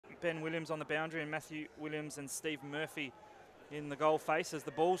Ben Williams on the boundary and Matthew Williams and Steve Murphy in the goal face as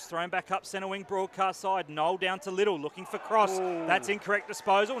the ball's thrown back up centre wing broadcast side. Noel down to Little looking for cross. Ooh. That's incorrect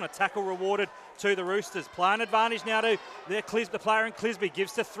disposal and a tackle rewarded to the Roosters. Playing advantage now to the player in Clisby.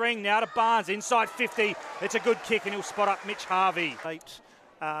 Gives to Thring, now to Barnes inside 50. It's a good kick and he'll spot up Mitch Harvey.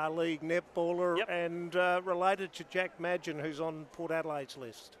 League netballer and related to Jack Madgen, who's on Port Adelaide's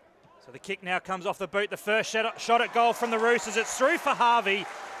list. So the kick now comes off the boot. The first shot at goal from the Roosters. It's through for Harvey.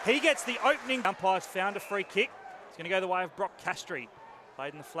 He gets the opening. Umpires found a free kick. It's going to go the way of Brock Castry.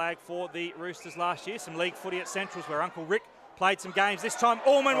 Played in the flag for the Roosters last year. Some league footy at Centrals where Uncle Rick played some games. This time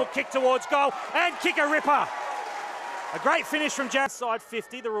Allman will kick towards goal and kick a ripper. A great finish from Jack. Side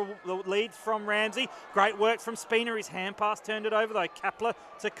 50, the lead from Ramsey. Great work from Spina. His hand pass turned it over though. Kapler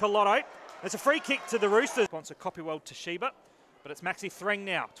to Colotto. There's a free kick to the Roosters. Sponsor Copywell Toshiba. But it's Maxi Thring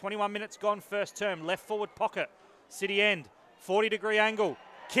now. 21 minutes gone first term. Left forward pocket. City end. 40-degree angle.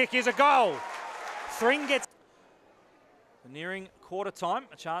 Kick is a goal. Thring gets... Nearing quarter time.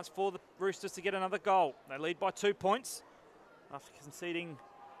 A chance for the Roosters to get another goal. They lead by 2 points after conceding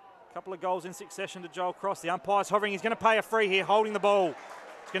a couple of goals in succession to Joel Cross. The umpire's hovering. He's going to pay a free here, holding the ball.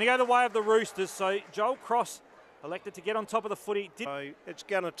 It's going to go the way of the Roosters. So Joel Cross elected to get on top of the footy. It's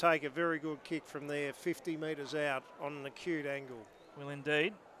going to take a very good kick from there, 50 metres out on an acute angle. Will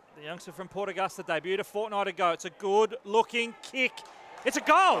indeed. The youngster from Port Augusta debuted a fortnight ago. It's a good-looking kick. It's a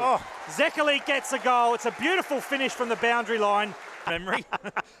goal. Oh. Zekeli gets a goal. It's a beautiful finish from the boundary line. Memory,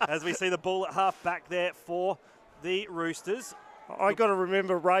 as we see the ball at half back there for the Roosters. I got to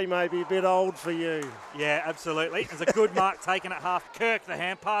remember Ray may be a bit old for you. Yeah, absolutely. There's a good mark taken at half. Kirk, the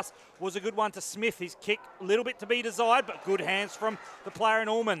hand pass was a good one to Smith. His kick, a little bit to be desired, but good hands from the player in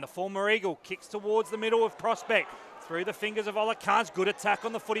Allman. The former Eagle kicks towards the middle of Prospect. Through the fingers of Ola Khan's. Good attack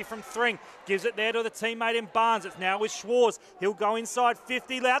on the footy from Thring. Gives it there to the teammate in Barnes. It's now with Schwarz. He'll go inside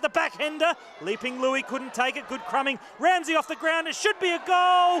 50. Loud the backhander. Leaping Louis couldn't take it. Good crumbing. Ramsey off the ground. It should be a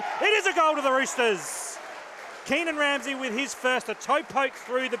goal. It is a goal to the Roosters. Keenan Ramsey with his first. A toe poke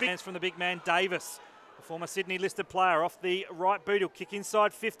through the big hands from the big man Davis. The former Sydney listed player off the right boot. He'll kick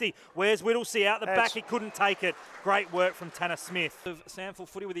inside 50. Where's Whittlesey out the back? He couldn't take it. Great work from Tanner Smith. Of Samford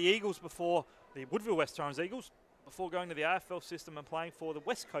footy with the Eagles before the Woodville West Times Eagles. Before going to the AFL system and playing for the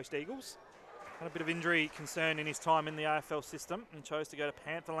West Coast Eagles. Had a bit of injury concern in his time in the AFL system and chose to go to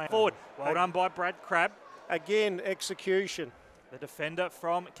Pantherland. Forward, well done by Brad Crabb. Again, execution. The defender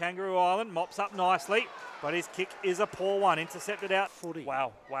from Kangaroo Island mops up nicely, but his kick is a poor one. Intercepted out. Footy.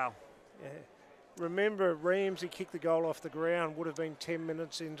 Wow. Yeah. Remember, Ramsey kicked the goal off the ground, would have been 10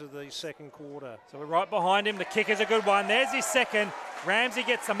 minutes into the second quarter. So we're right behind him. The kick is a good one. There's his second. Ramsey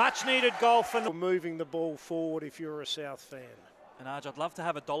gets a much-needed goal from the... Moving the ball forward if you're a South fan. And Arj, I'd love to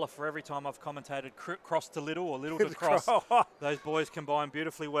have $1 for every time I've commentated cross to Little or Little to cross. Those boys combine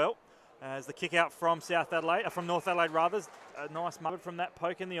beautifully well. As the kick out from North Adelaide rather, a nice move from that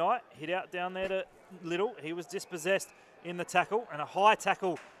poke in the eye. Hit out down there to Little. He was dispossessed in the tackle, and a high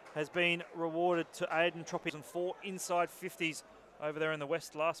tackle has been rewarded to Aiden Tropiano and 4 inside 50s over there in the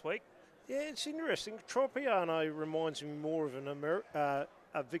West last week. Yeah, it's interesting. Tropiano reminds me more of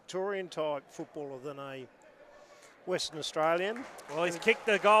a Victorian type footballer than a Western Australian. Well, he's kicked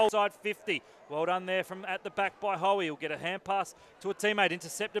the goal inside 50. Well done there from at the back by Howie. He'll get a hand pass to a teammate.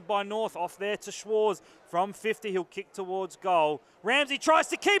 Intercepted by North. Off there to Schwarz. From 50, he'll kick towards goal. Ramsey tries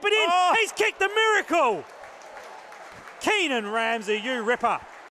to keep it in. Oh. He's kicked the miracle. Keenan Ramsey, you ripper.